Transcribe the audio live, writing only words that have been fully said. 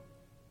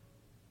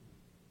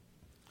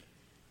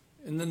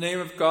In the name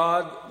of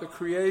God, the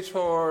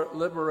Creator,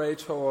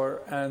 Liberator,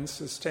 and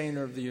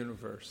Sustainer of the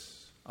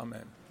universe.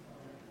 Amen.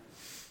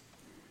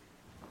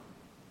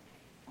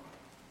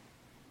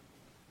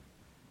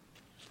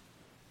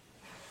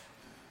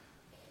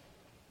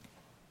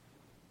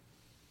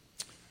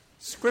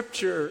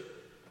 Scripture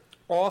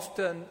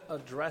often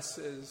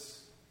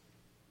addresses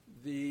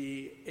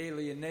the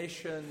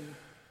alienation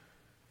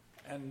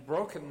and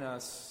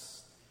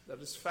brokenness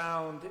that is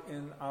found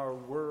in our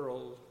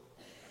world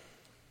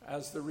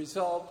as the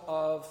result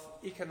of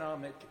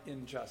economic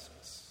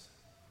injustice.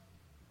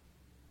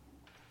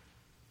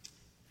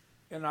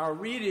 In our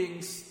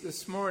readings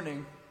this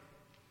morning,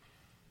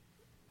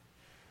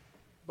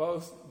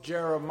 both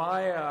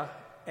Jeremiah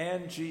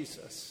and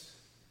Jesus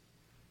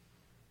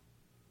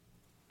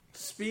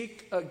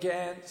speak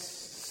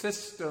against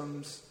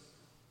systems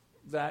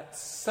that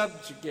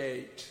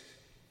subjugate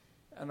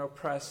and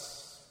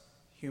oppress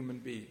human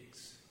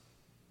beings.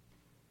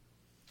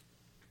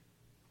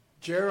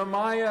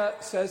 Jeremiah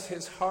says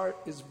his heart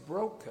is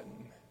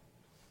broken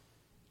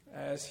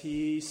as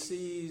he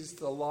sees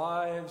the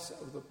lives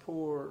of the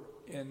poor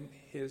in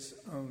his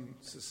own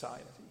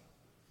society.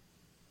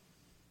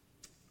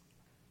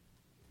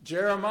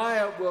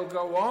 Jeremiah will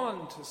go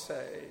on to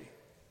say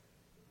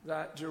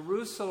that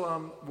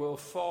Jerusalem will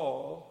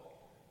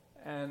fall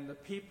and the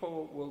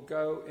people will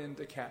go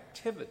into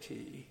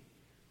captivity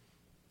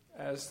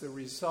as the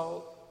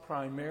result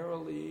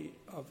primarily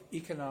of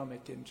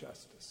economic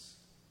injustice.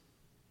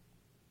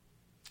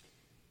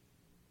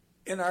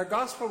 In our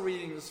gospel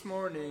reading this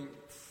morning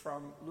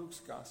from Luke's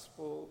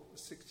gospel, the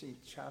 16th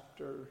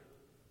chapter,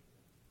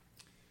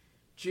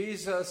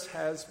 Jesus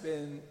has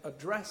been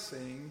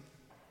addressing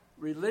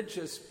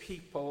religious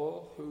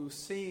people who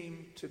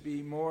seem to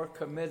be more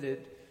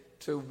committed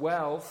to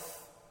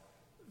wealth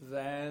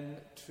than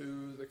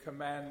to the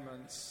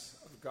commandments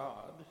of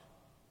God.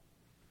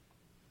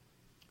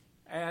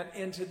 And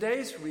in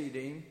today's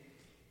reading,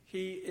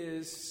 he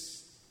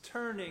is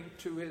turning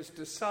to his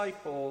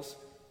disciples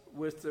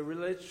with the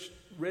rich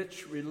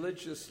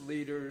religious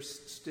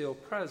leaders still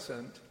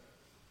present.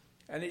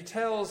 And he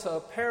tells a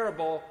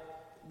parable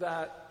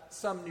that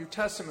some New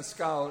Testament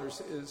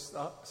scholars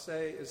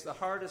say is the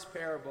hardest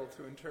parable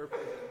to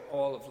interpret in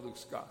all of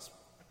Luke's gospel.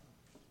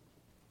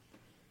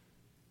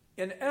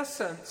 In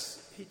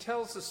essence, he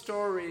tells the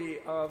story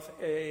of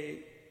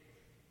a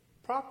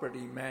property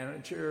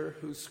manager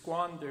who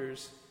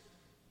squanders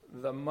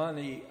the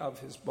money of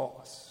his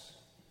boss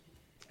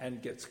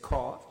and gets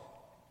caught.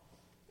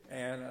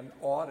 And an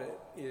audit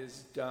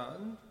is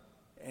done,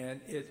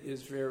 and it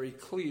is very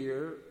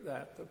clear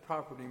that the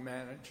property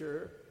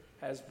manager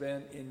has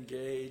been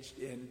engaged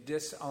in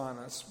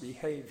dishonest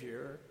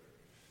behavior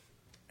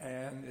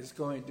and is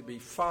going to be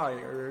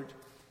fired,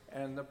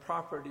 and the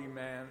property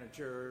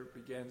manager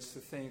begins to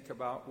think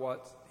about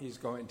what he's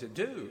going to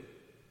do.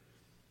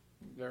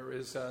 There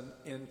is an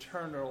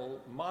internal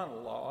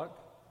monologue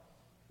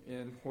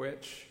in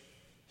which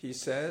he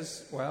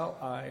says, well,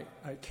 I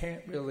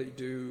can't really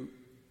do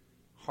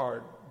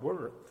hard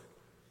work.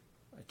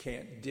 I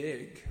can't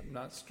dig. I'm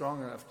not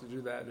strong enough to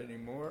do that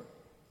anymore.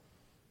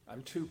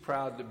 I'm too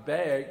proud to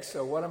beg,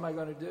 so what am I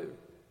going to do?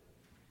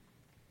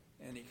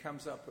 And he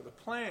comes up with a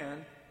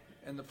plan,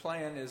 and the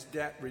plan is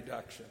debt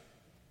reduction.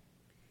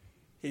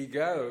 He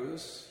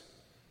goes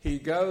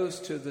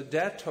to the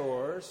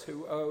debtors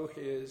who owe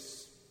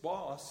his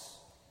boss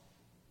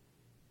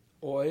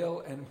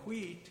oil and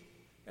wheat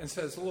and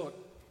says, look,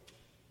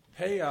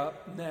 pay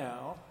up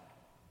now.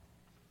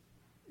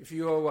 If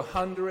you owe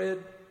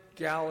 100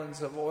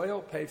 gallons of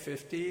oil, pay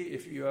 50.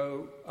 If you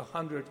owe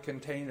 100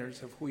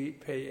 containers of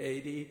wheat, pay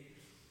 80.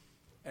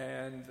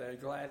 And they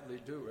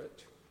gladly do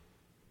it.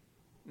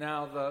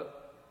 Now,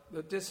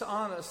 the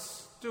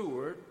dishonest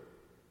steward,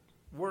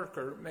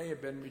 worker, may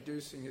have been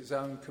reducing his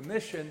own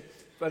commission,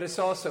 but it's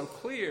also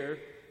clear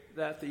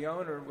that the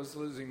owner was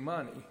losing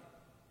money.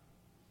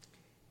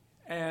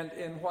 And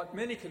in what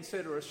many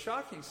consider a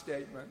shocking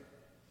statement,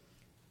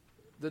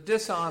 the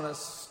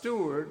dishonest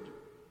steward,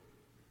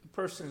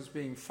 person who's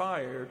being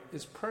fired,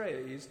 is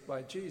praised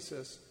by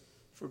Jesus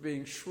for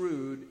being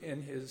shrewd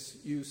in his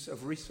use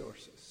of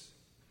resources.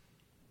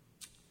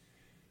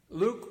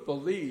 Luke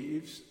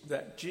believes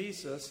that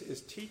Jesus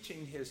is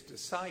teaching his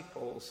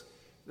disciples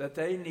that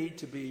they need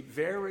to be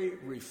very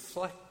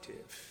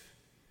reflective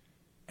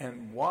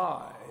and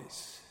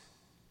wise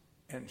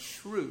and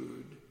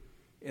shrewd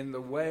in the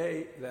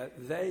way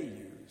that they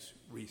use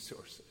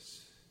resources.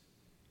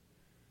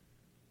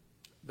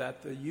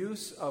 That the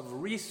use of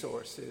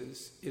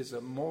resources is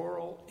a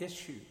moral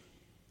issue.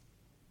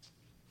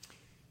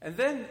 And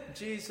then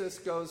Jesus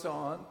goes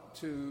on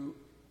to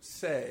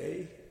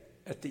say,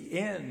 at the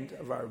end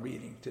of our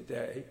reading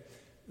today,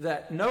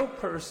 that no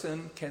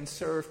person can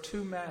serve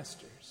two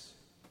masters.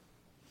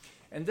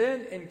 And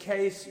then, in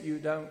case you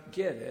don't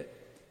get it,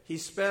 he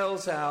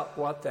spells out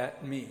what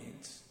that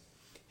means.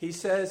 He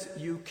says,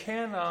 you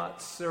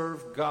cannot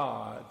serve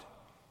God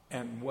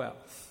and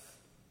wealth.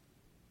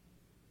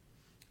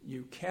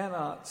 You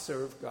cannot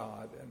serve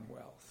God and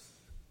wealth.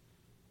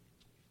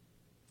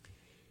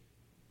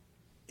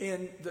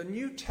 In the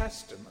New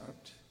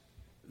Testament,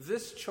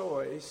 this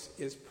choice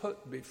is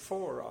put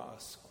before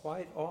us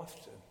quite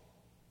often.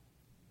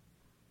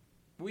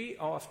 We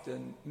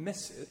often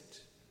miss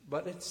it,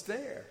 but it's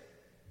there.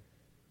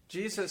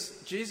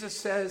 Jesus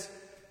says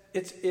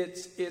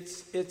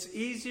it's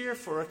easier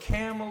for a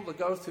camel to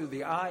go through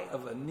the eye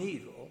of a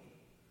needle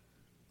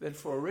than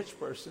for a rich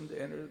person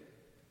to enter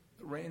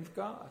the reign of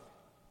God.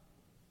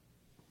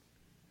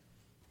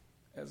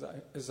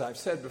 As I've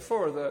said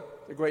before, the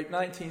great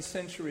 19th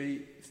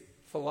century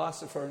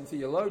philosopher and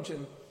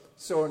theologian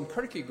Søren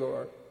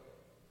Kierkegaard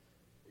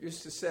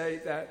used to say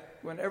that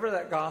whenever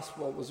that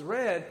gospel was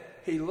read,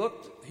 he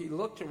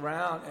looked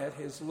around at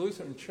his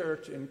Lutheran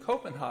church in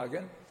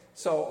Copenhagen,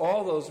 saw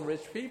all those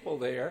rich people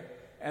there,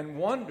 and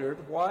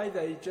wondered why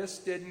they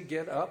just didn't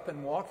get up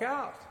and walk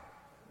out.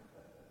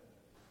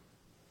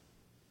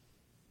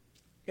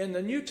 In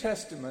the New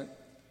Testament,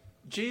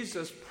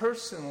 Jesus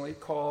personally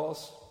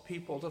calls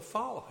people to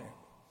follow him.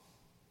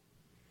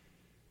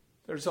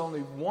 There's only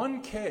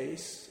one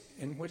case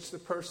in which the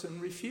person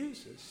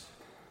refuses,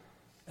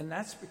 and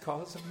that's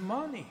because of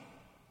money.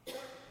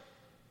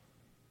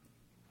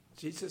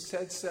 Jesus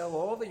said, "Sell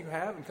all that you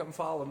have and come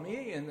follow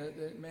me," and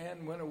the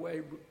man went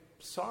away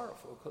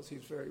sorrowful because he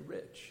was very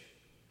rich.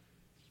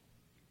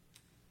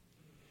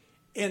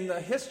 In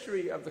the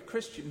history of the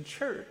Christian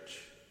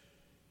church,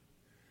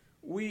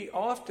 we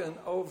often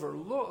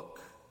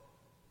overlook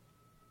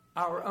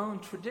our own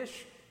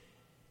tradition.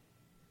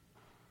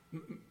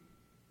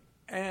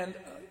 And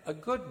a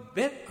good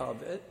bit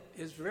of it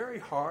is very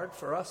hard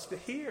for us to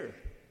hear.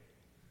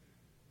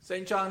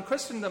 St. John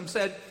Chrysostom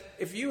said,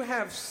 if you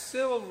have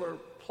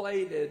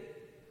silver-plated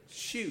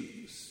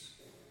shoes,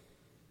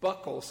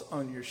 buckles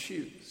on your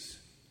shoes,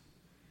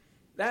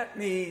 that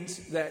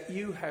means that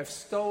you have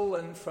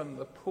stolen from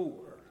the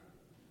poor,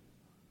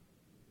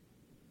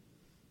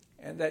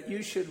 and that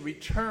you should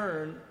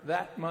return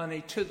that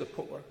money to the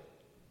poor.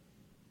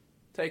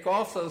 Take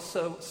off those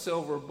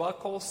silver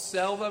buckles,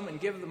 sell them, and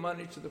give the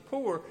money to the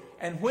poor.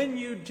 And when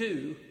you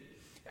do,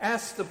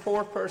 ask the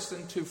poor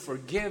person to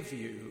forgive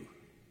you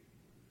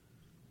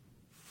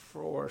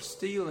for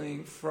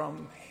stealing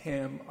from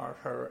him or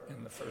her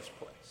in the first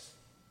place.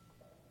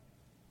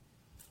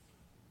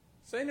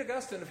 St.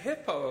 Augustine of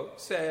Hippo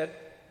said,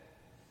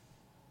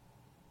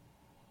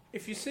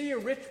 if you see a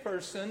rich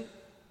person,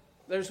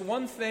 there's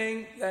one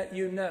thing that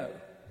you know.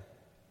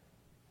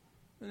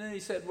 And then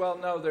he said, well,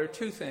 no, there are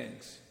two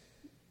things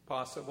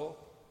possible.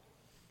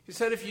 He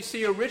said, if you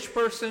see a rich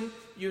person,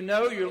 you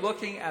know you're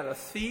looking at a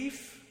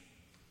thief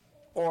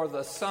or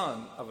the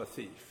son of a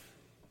thief.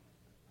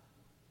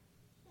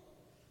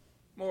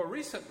 More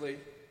recently,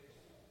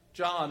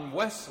 John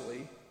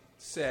Wesley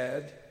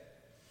said,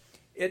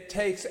 it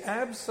takes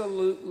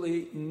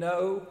absolutely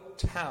no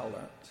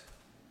talent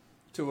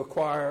to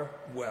acquire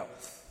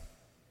wealth.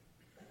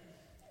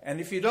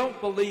 And if you don't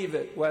believe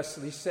it,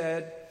 Wesley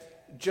said,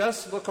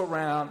 just look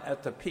around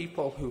at the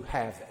people who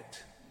have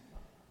it.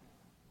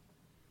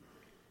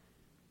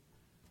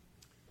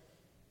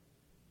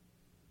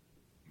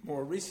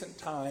 More recent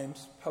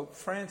times, Pope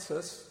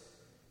Francis,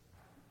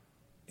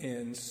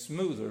 in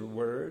smoother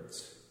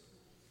words,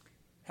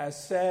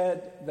 has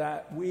said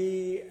that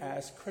we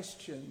as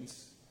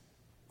Christians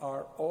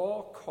are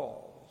all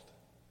called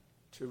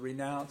to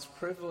renounce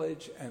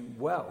privilege and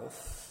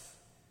wealth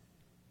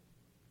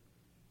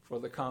for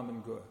the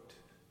common good,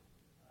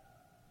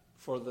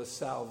 for the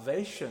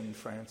salvation,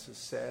 Francis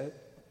said,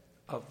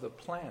 of the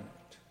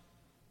planet.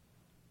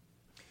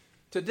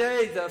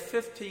 Today, the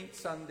 15th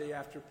Sunday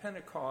after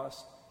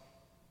Pentecost,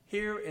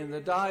 here in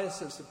the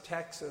Diocese of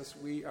Texas,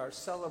 we are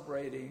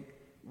celebrating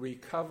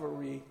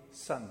Recovery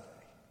Sunday.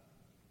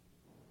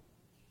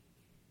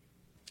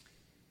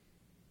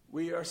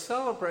 We are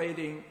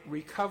celebrating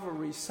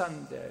Recovery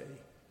Sunday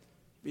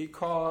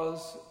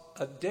because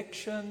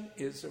addiction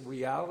is a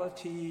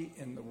reality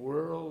in the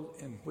world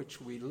in which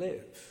we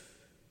live.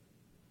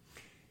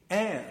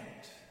 And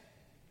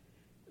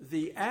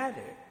the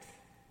addict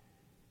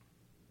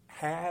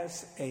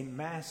has a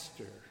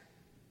master,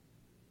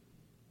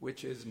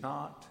 which is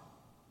not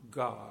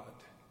God.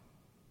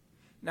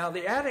 Now,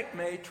 the addict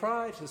may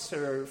try to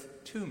serve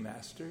two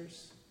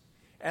masters,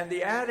 and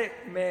the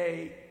addict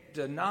may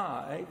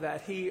deny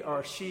that he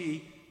or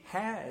she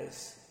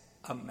has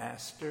a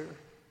master,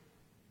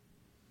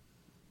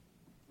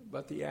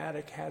 but the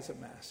addict has a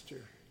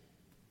master.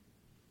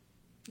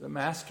 The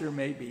master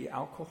may be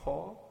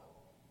alcohol.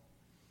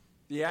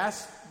 The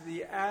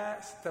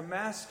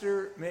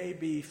master may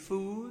be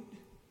food.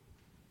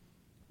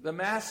 The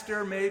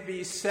master may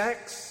be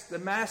sex. The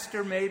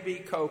master may be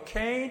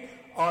cocaine.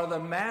 Or the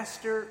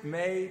master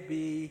may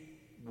be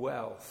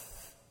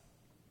wealth.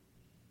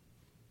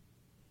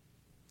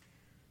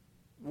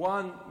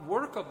 One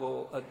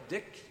workable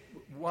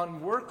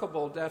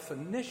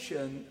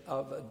definition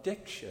of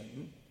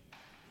addiction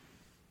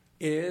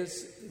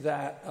is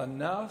that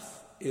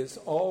enough is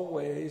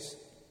always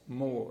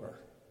more.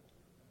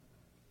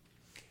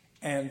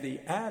 And the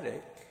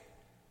addict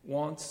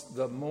wants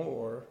the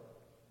more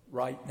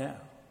right now.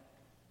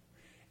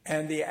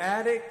 And the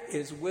addict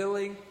is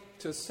willing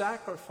to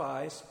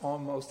sacrifice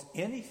almost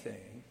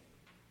anything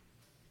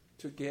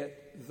to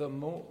get the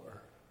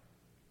more.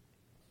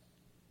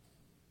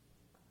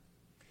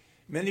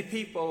 Many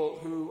people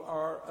who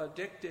are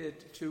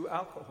addicted to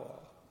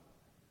alcohol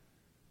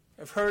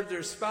have heard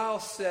their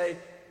spouse say,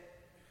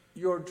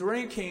 "Your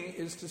drinking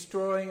is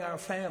destroying our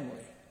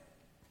family."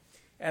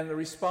 And the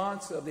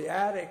response of the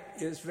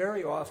addict is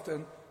very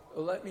often,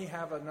 "Let me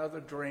have another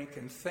drink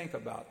and think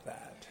about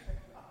that."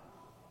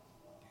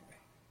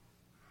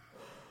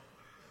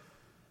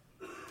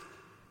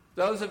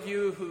 Those of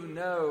you who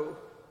know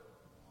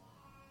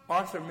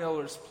Arthur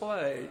Miller's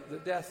play, The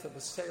Death of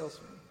a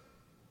Salesman,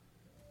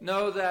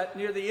 know that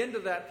near the end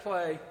of that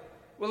play,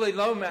 Willie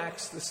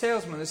Lomax, the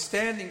salesman, is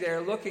standing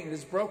there looking at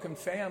his broken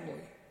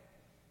family.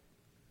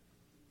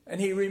 And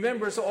he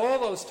remembers all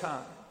those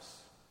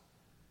times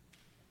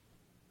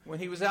when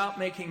he was out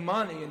making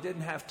money and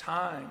didn't have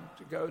time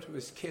to go to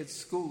his kids'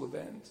 school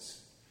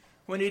events,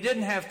 when he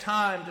didn't have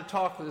time to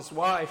talk with his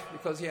wife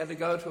because he had to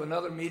go to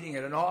another meeting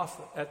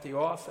at the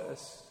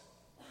office.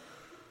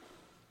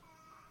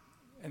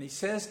 And he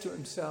says to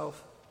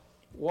himself,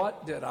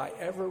 "What did I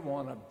ever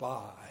want to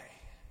buy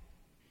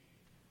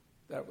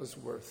that was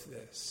worth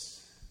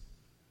this?"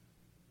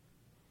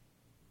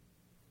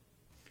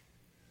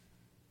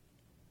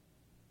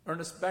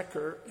 Ernest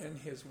Becker, in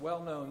his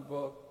well-known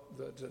book,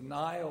 The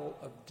Denial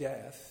of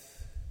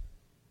Death,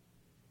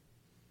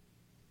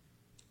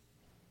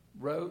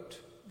 wrote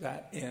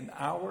that in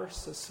our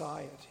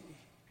society,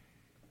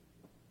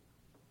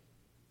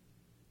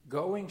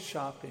 going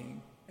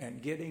shopping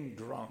and getting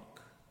drunk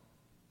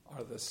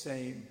are the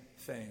same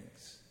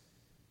things.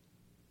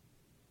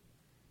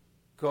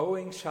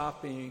 Going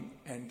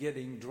shopping and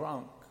getting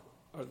drunk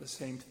are the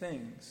same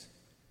things.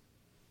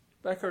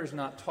 Becker is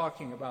not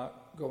talking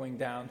about going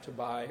down to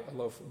buy a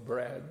loaf of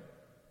bread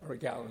or a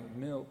gallon of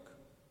milk.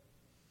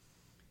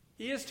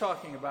 He is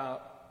talking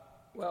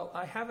about, well,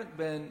 I haven't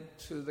been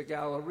to the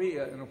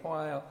Galleria in a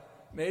while.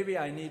 Maybe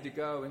I need to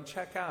go and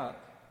check out.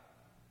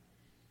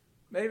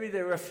 Maybe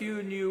there are a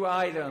few new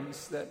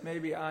items that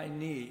maybe I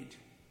need.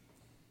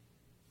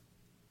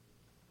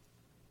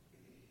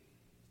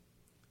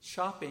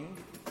 Shopping,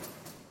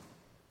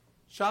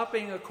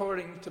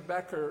 according to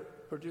Becker,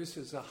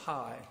 produces a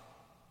high.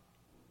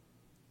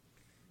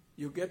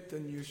 You get the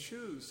new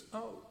shoes.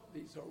 Oh,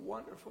 these are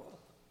wonderful.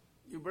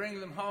 You bring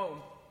them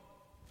home.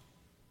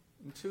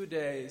 In 2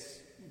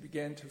 days, you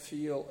begin to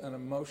feel an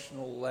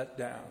emotional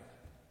letdown.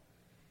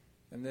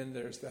 And then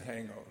there's the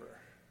hangover.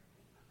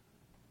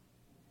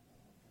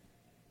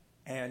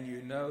 And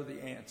you know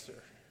the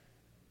answer.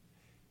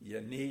 You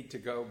need to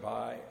go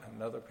buy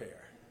another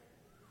pair.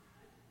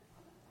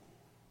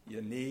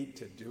 You need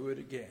to do it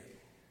again,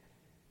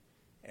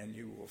 and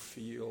you will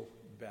feel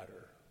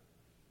better.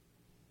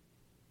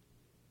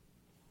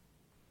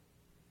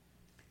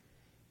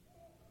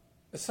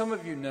 As some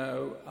of you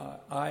know,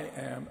 I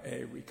am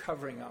a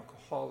recovering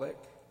alcoholic.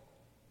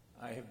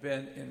 I have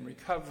been in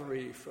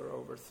recovery for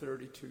over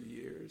 32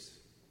 years.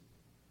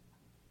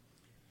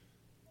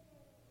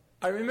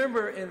 I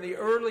remember in the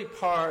early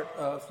part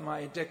of my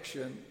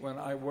addiction, when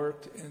I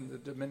worked in the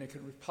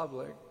Dominican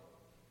Republic,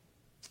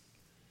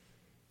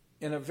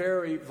 in a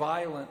very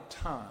violent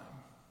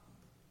time.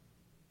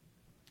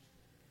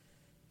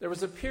 There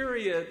was a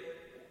period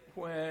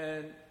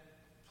when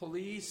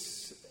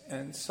police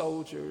and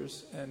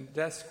soldiers and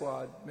death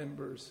squad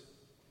members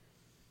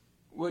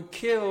would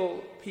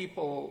kill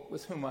people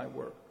with whom I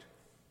worked.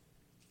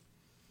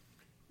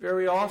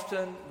 Very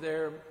often,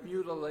 their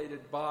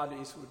mutilated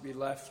bodies would be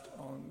left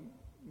on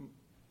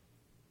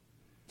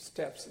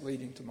steps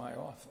leading to my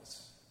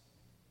office.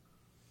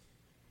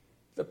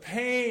 The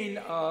pain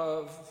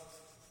of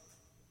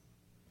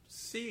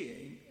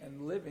seeing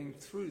and living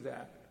through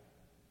that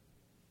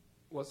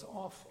was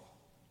awful.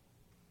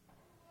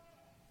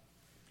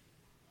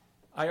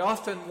 I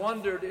often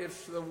wondered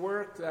if the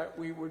work that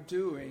we were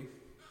doing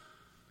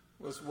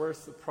was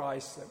worth the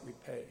price that we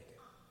paid.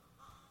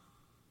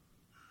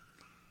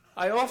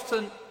 I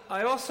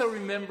also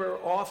remember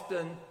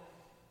often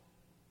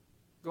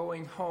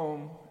going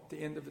home at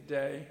the end of the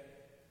day.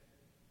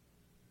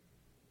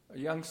 A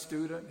young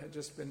student had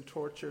just been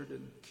tortured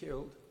and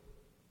killed.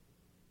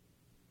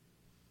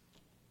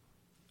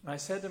 And I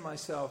said to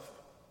myself,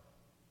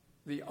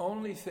 the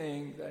only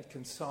thing that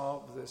can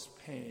solve this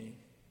pain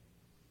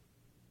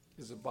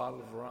is a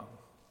bottle of rum.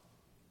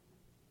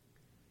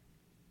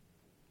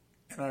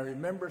 And I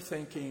remember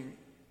thinking,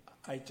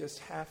 I just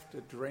have to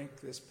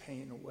drink this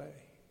pain away.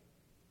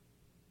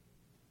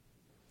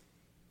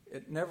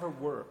 It never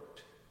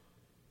worked,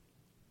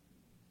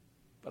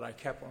 but I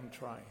kept on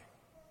trying.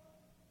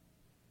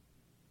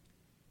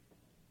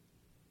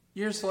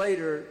 Years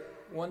later,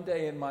 one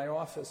day in my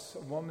office,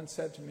 a woman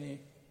said to me,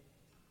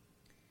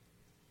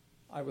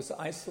 I was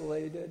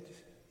isolated,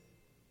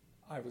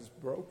 I was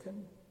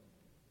broken,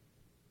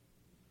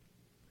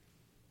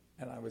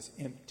 and I was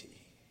empty.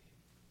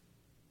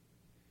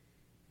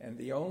 And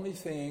the only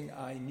thing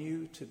I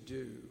knew to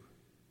do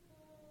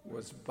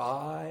was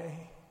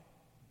buy,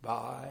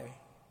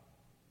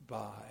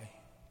 by.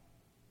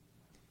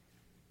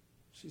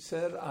 She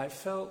said, I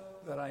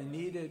felt that I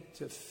needed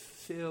to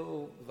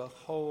fill the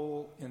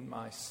hole in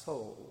my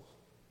soul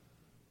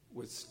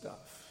with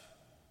stuff.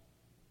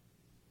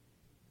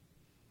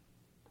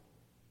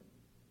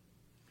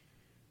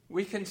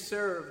 We can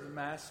serve the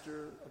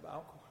master of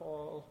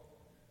alcohol.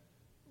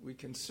 We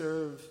can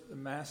serve the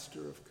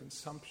master of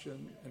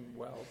consumption and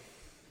wealth.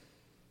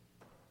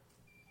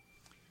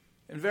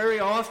 And very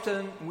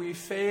often we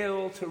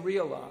fail to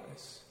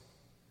realize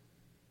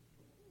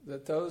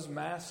that those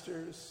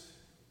masters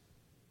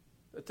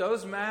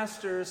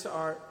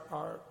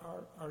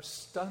are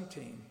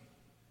stunting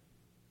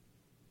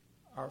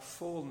our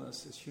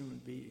fullness as human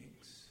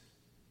beings.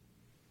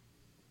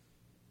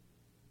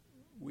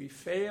 We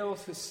fail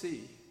to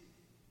see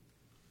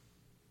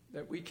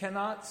that we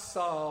cannot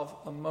solve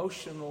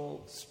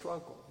emotional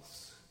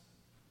struggles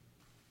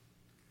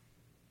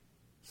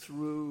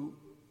through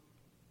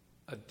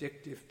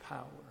addictive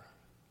power.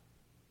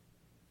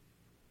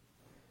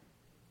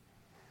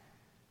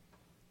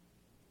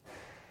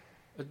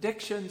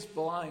 Addictions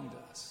blind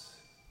us.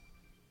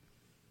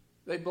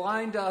 They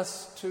blind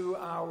us to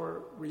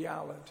our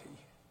reality.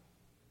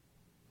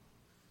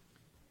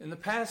 In the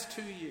past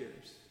 2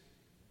 years,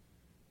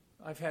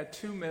 I've had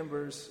 2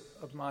 members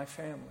of my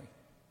family,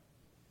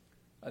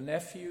 a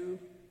nephew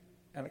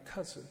and a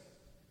cousin,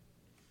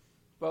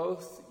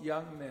 both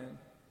young men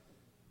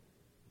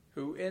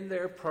who in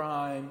their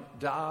prime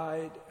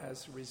died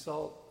as a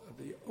result of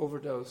the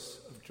overdose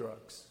of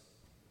drugs.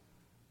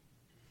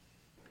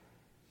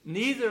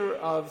 Neither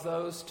of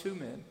those 2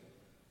 men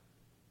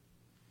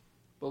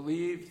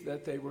believed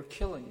that they were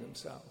killing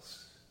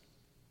themselves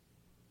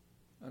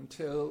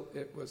until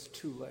it was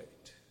too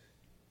late.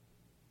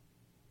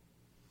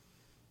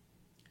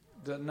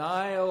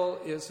 Denial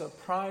is a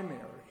primary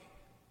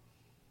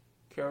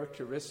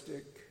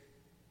characteristic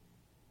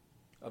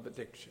of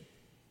addiction.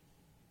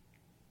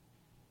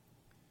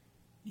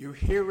 You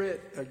hear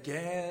it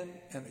again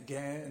and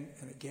again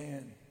and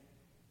again.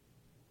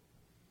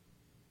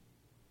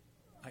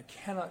 I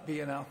cannot be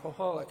an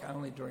alcoholic. I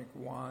only drink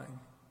wine.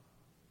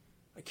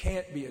 I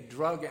can't be a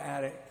drug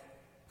addict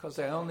because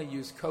I only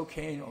use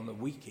cocaine on the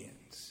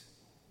weekends.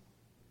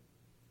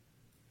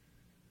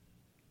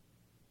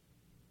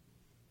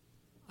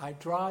 I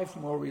drive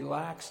more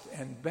relaxed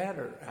and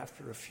better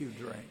after a few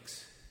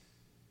drinks.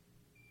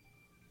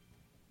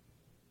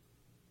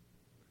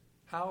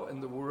 How in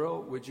the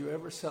world would you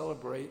ever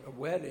celebrate a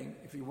wedding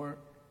if you weren't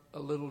a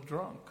little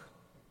drunk?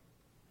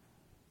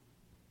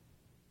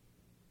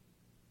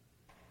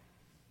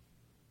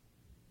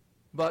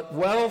 But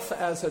wealth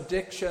as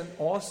addiction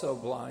also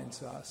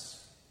blinds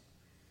us,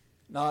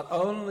 not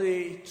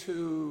only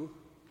to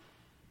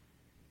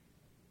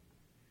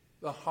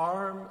the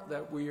harm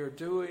that we are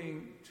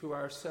doing to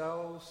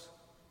ourselves,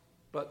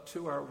 but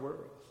to our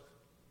world.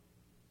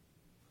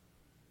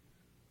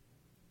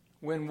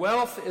 When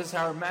wealth is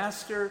our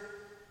master,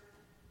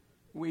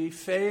 we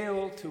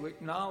fail to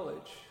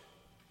acknowledge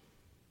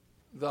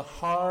the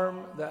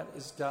harm that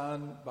is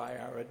done by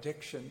our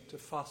addiction to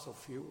fossil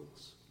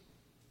fuels.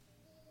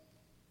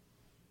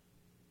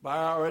 By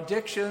our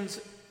addiction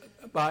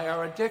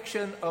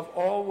of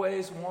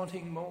always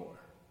wanting more.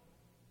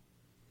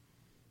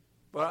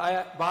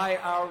 By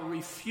our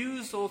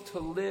refusal to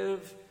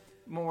live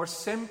more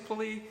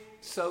simply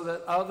so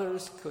that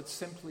others could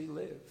simply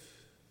live.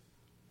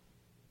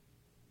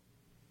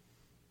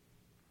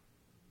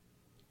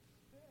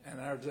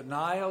 And our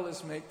denial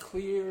is made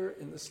clear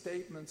in the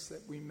statements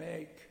that we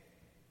make.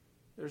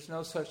 There's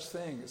no such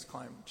thing as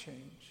climate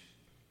change.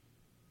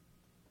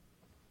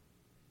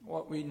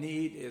 What we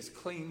need is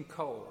clean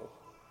coal.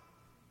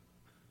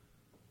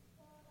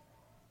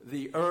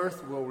 The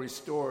earth will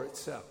restore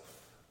itself.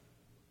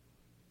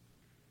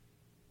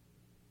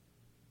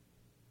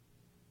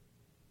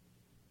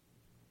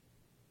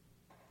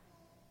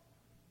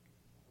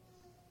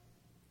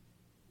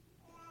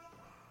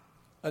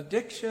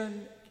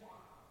 Addiction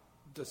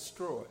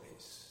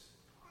destroys.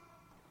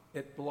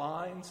 It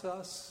blinds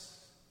us,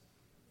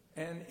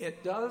 and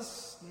it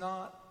does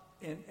not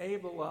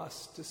enable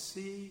us to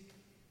see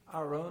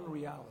our own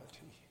reality.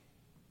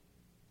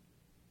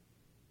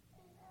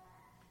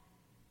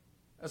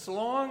 As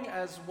long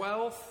as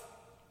wealth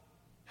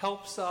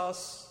helps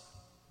us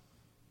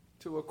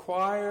to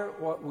acquire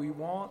what we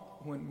want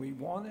when we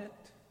want it,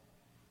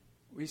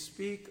 we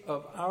speak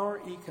of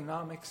our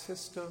economic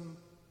system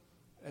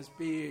as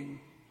being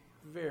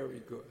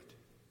very good.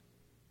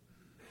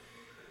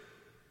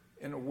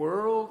 In a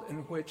world in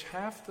which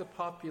half the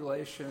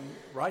population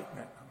right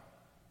now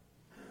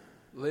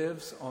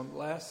lives on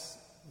less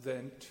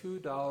than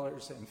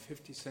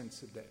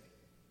 $2.50 a day.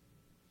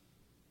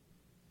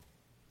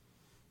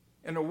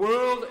 In a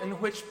world in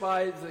which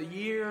by the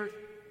year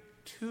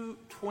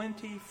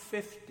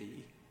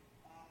 2050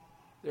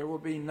 there will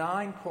be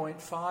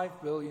 9.5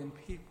 billion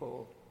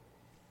people,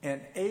 and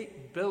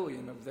 8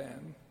 billion of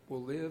them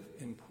will live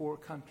in poor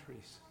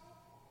countries.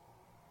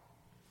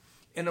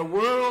 In a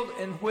world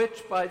in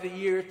which by the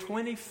year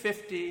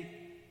 2050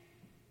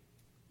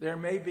 there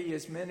may be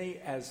as many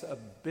as 1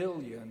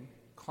 billion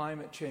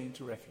climate change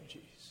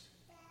refugees.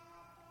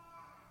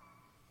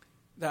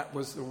 That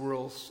was the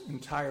world's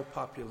entire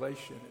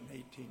population in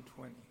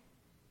 1820.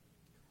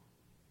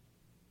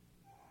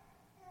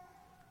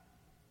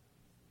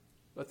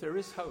 But there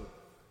is hope.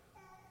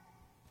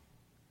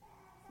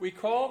 We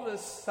call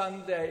this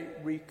Sunday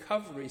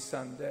Recovery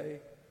Sunday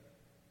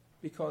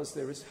because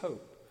there is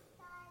hope.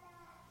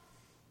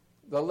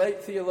 The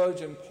late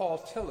theologian Paul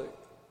Tillich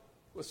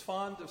was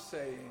fond of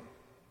saying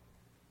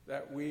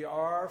that we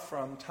are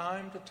from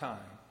time to time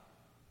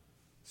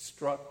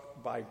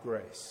struck by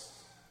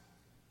grace.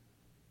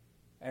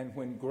 And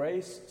when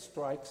grace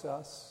strikes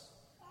us,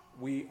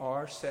 we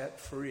are set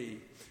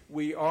free.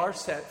 We are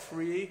set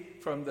free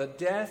from the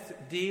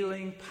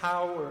death-dealing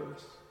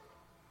powers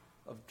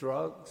of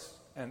drugs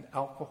and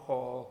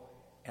alcohol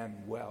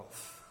and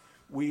wealth.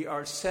 We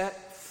are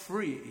set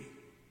free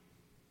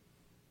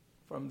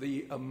from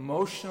the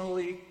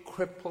emotionally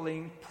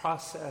crippling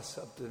process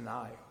of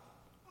denial.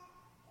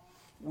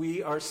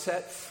 We are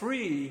set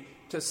free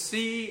to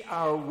see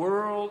our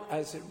world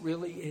as it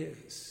really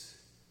is.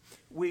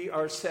 We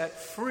are set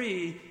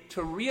free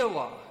to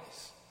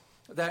realize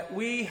that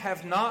we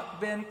have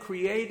not been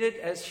created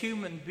as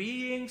human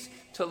beings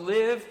to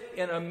live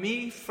in a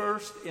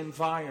me-first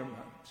environment.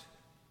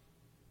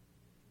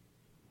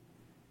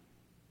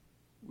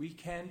 We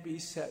can be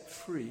set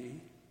free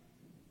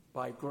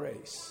by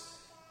grace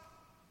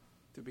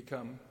to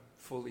become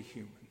fully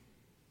human.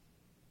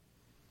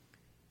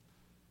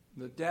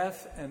 The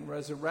death and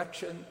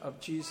resurrection of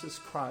Jesus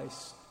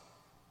Christ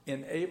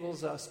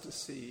enables us to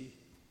see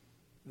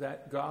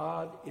that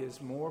God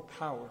is more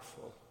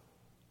powerful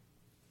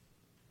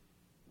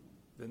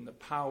than the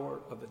power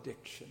of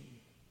addiction.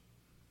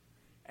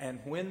 And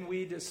when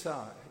we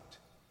decide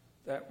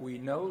that we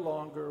no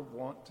longer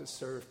want to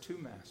serve two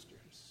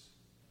masters,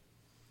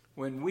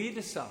 when we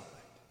decide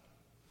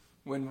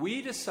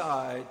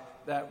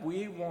that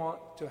we want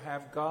to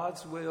have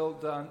God's will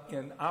done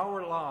in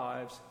our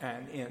lives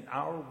and in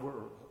our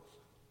world,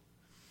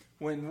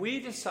 when we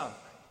decide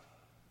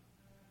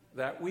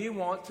that we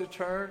want to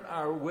turn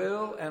our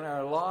will and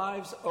our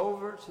lives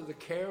over to the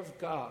care of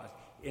God,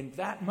 in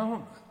that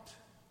moment,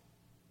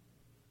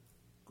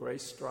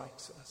 grace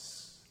strikes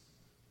us.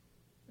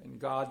 And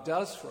God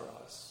does for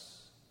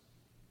us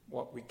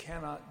what we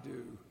cannot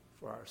do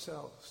for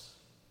ourselves.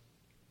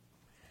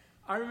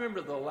 I remember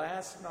the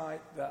last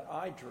night that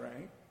I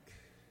drank,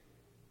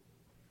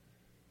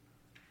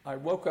 I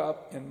woke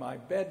up in my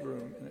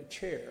bedroom in a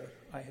chair.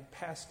 I had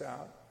passed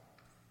out.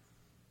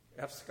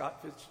 F.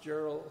 Scott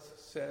Fitzgerald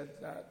said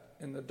that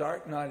in the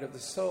dark night of the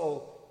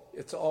soul,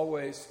 it's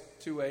always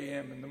 2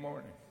 a.m. in the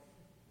morning.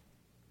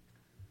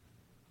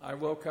 I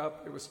woke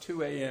up, it was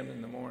 2 a.m.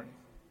 in the morning.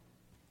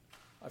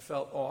 I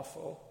felt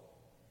awful.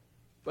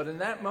 But in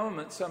that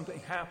moment,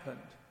 something happened.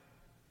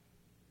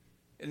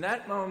 In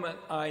that moment,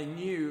 I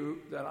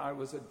knew that I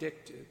was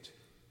addicted.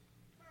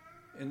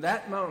 In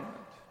that moment,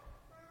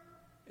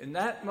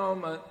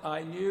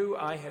 I knew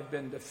I had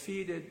been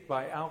defeated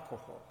by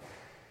alcohol.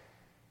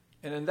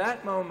 And in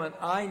that moment,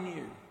 I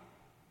knew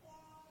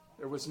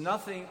there was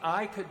nothing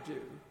I could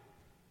do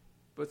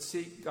but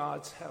seek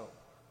God's help.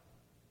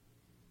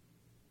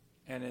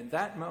 And in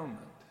that moment,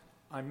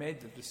 I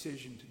made the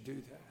decision to do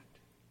that.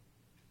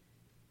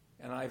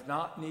 And I've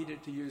not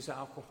needed to use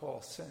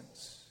alcohol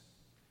since.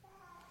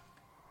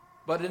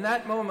 But in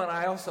that moment,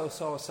 I also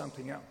saw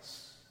something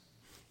else.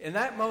 In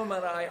that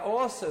moment, I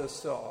also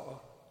saw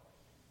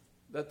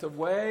that the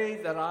way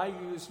that I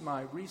used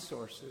my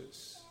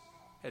resources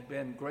had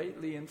been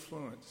greatly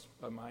influenced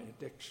by my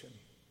addiction.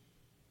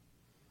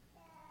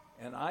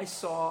 And I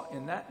saw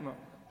in that moment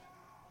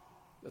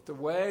that the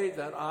way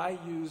that I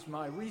use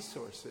my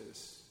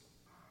resources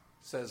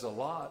says a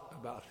lot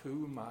about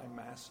who my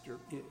master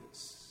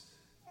is.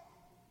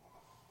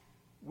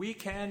 We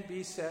can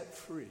be set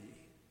free.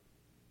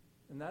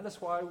 And that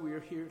is why we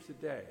are here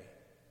today.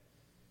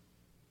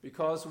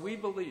 Because we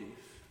believe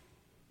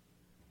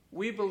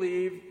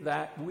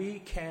that we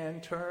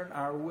can turn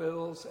our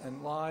wills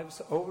and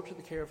lives over to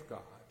the care of God.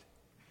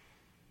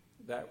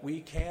 That we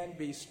can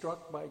be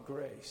struck by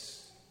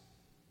grace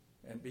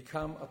and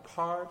become a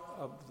part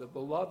of the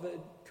beloved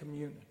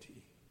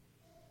community,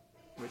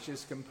 which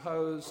is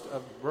composed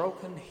of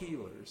broken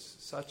healers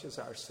such as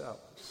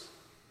ourselves,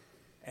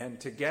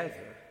 and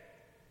together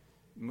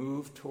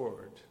move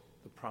toward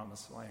the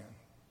promised land.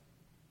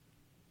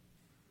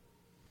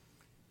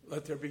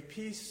 Let there be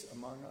peace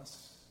among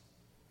us,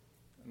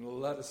 and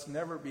let us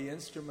never be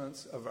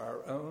instruments of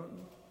our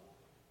own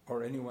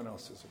or anyone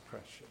else's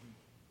oppression.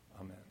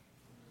 Amen.